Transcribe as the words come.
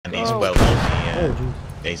He's well off, yeah. Oh,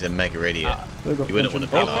 jeez. He's a mega idiot. There you go. You wouldn't want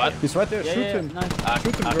to be Oh, like him. he's right there. Shoot him. Nice.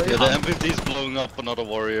 Shoot him, Gray. Yeah, the M50 is blowing up another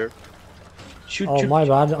warrior. Shoot, Oh, shoot. my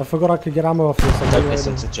bad. I forgot I could get ammo off this. Don't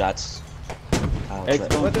listen to Jads. Hey, Right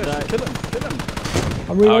don't there. die. Kill him. Kill him.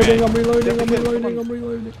 I'm reloading, Okay. I'm reloading, Get I'm the kill, reloading, come I'm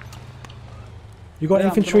reloading. You got Yeah, I'm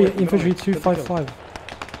infantry, gonna wait, infantry Get the kill. 255.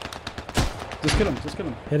 Just kill him. Just kill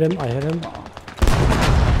him. Hit him, I hit him.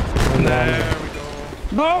 And, There we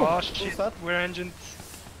go. No! Oh What's shit, that? we're engines.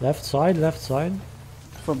 left side, left side.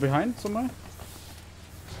 From behind somewhere?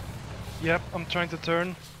 Yep, I'm trying to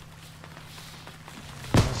turn.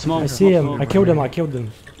 Smoke. I see him, smoke. I killed him, I killed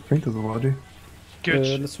him. Think of the body.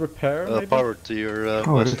 Good. Let's repair maybe? Power to your Oh, it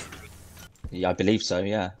west. is. Yeah, I believe so,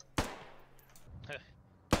 yeah. I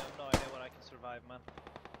have no idea what I can survive, man.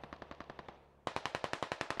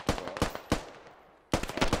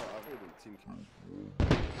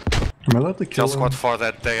 Am I allowed to kill Tell squad him? 4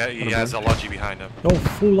 that he has a Logi behind him. Oh,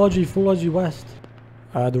 full logi west.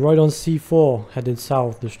 The road on C4, headed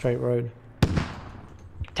south, the straight road.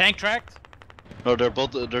 Tank tracked? No, they're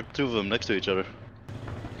both. There are two of them next to each other.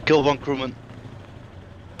 Kill one crewman.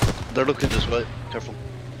 They're looking this way. Careful.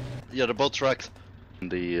 Yeah, they're both tracked.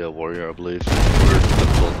 The warrior, I believe.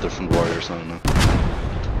 We're both different warriors now. No?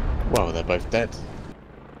 Well, they're both dead.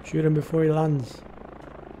 Shoot him before he lands.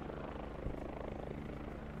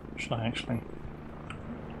 Should I actually?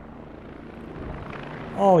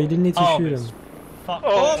 Oh, you didn't need to Oh, shoot it's him. Fuck.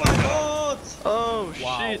 Oh my god! Oh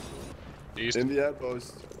Wow. shit. In the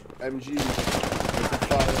outpost, MG.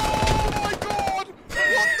 Oh my god!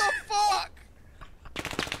 What the fuck?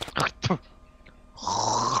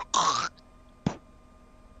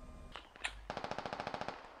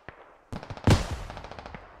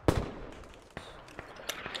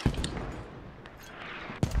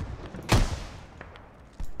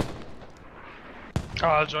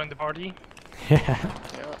 I'll join the party. Yeah,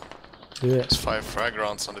 Yeah, do it. there's 5 frag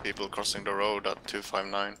rounds on the people crossing the road at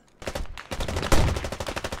 259.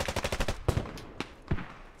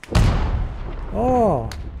 Oh,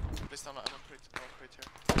 Please don't crate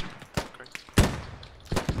here. Crate.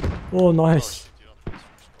 oh Oh nice. shit, you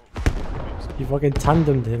don't. You fucking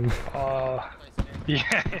tandemed him.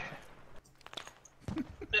 Yeah.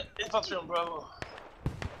 Infantry on Bravo.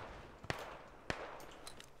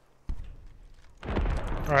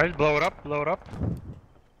 Alright, blow it up, blow it up.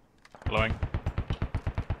 Blowing.